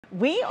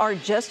We are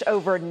just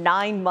over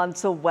 9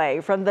 months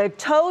away from the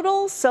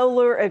total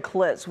solar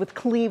eclipse, with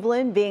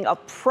Cleveland being a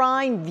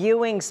prime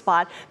viewing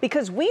spot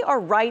because we are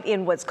right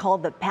in what's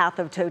called the path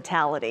of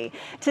totality.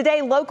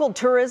 Today, local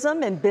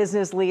tourism and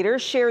business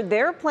leaders shared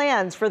their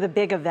plans for the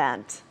big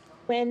event.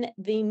 When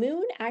the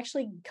moon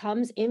actually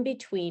comes in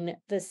between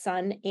the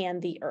sun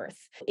and the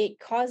earth, it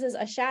causes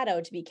a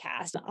shadow to be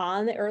cast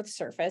on the earth's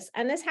surface.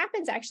 And this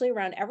happens actually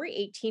around every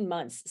 18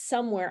 months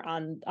somewhere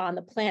on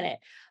the planet.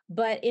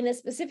 But in a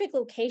specific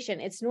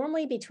location, it's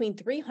normally between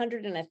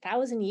 300 and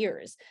 1,000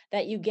 years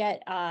that you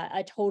get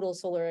a total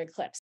solar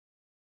eclipse.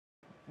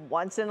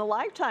 Once in a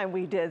lifetime,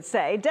 we did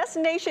say.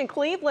 Destination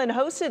Cleveland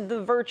hosted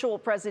the virtual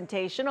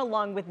presentation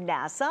along with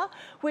NASA,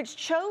 which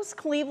chose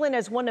Cleveland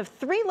as one of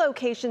 3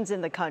 locations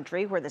in the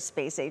country where the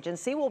space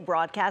agency will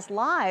broadcast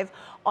live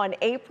on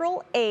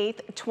April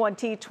 8th,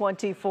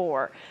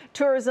 2024.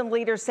 Tourism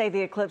leaders say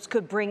the eclipse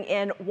could bring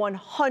in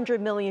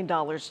 $100 million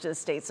to the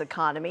state's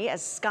economy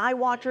as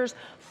skywatchers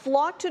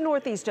flock to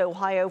Northeast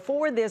Ohio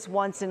for this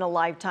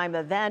once-in-a-lifetime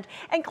event.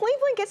 And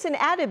Cleveland gets an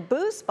added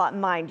boost, but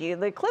mind you,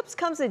 the eclipse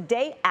comes a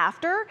day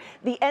after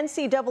the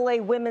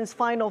NCAA Women's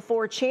Final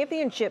Four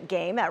championship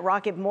game at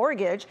Rocket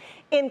Mortgage.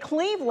 In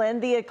Cleveland,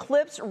 the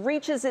eclipse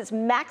reaches its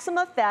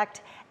maximum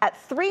effect at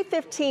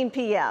 3:15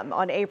 p.m.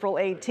 on April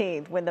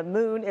 18th, when the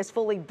moon is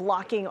fully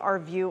blocking our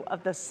view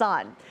of the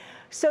sun.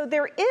 So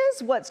there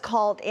is what's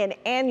called an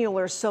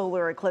annular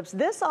solar eclipse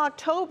this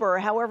October.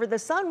 However, the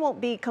sun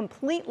won't be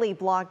completely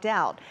blocked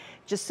out.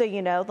 Just so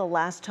you know, the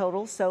last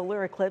total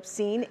solar eclipse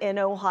seen in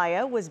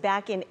Ohio was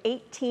back in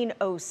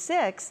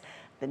 1806.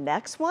 The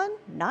next one,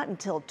 not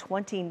until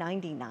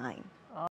 2099.